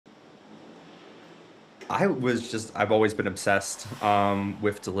I've always been obsessed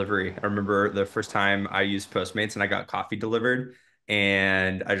with delivery. I remember the first time I used Postmates and I got coffee delivered,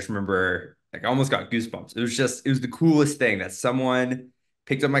 and I just remember like I almost got goosebumps. It was the coolest thing that someone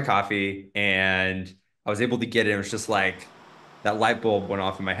picked up my coffee and I was able to get it. It was just like that light bulb went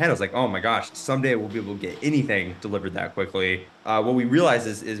off in my head. I was like, oh my gosh, someday we'll be able to get anything delivered that quickly. What we realized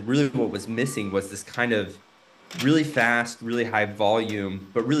is really what was missing was this kind of really fast, really high volume,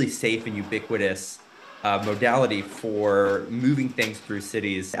 but really safe and ubiquitous modality for moving things through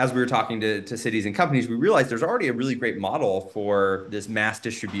cities. As we were talking to cities and companies, we realized there's already a really great model for this mass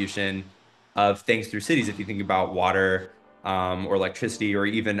distribution of things through cities. If you think about water or electricity, or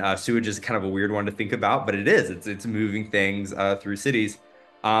even sewage is kind of a weird one to think about, but it is. It's moving things through cities.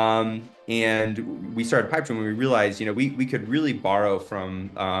 And we started Pipedream when we realized, we could really borrow from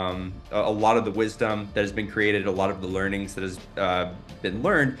a lot of the wisdom that has been created, a lot of the learnings that has been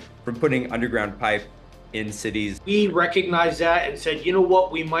learned from putting underground pipe in cities. We recognized that and said, you know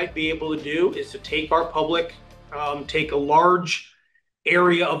what we might be able to do is to take our take a large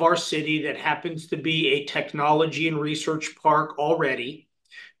area of our city that happens to be a technology and research park already,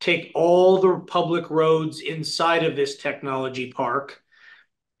 take all the public roads inside of this technology park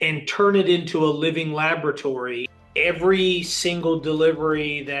and turn it into a living laboratory. Every single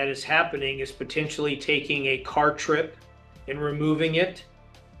delivery that is happening is potentially taking a car trip and removing it.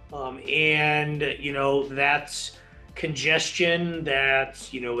 That's congestion,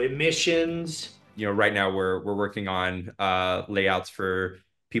 that's, emissions. Right now we're working on layouts for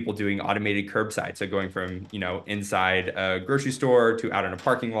people doing automated curbside. So going from, inside a grocery store to out in a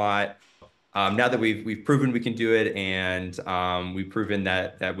parking lot. Now that we've proven we can do it, and we've proven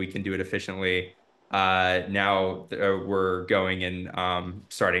that we can do it efficiently, now we're going and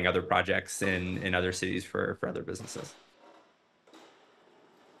starting other projects in other cities for other businesses.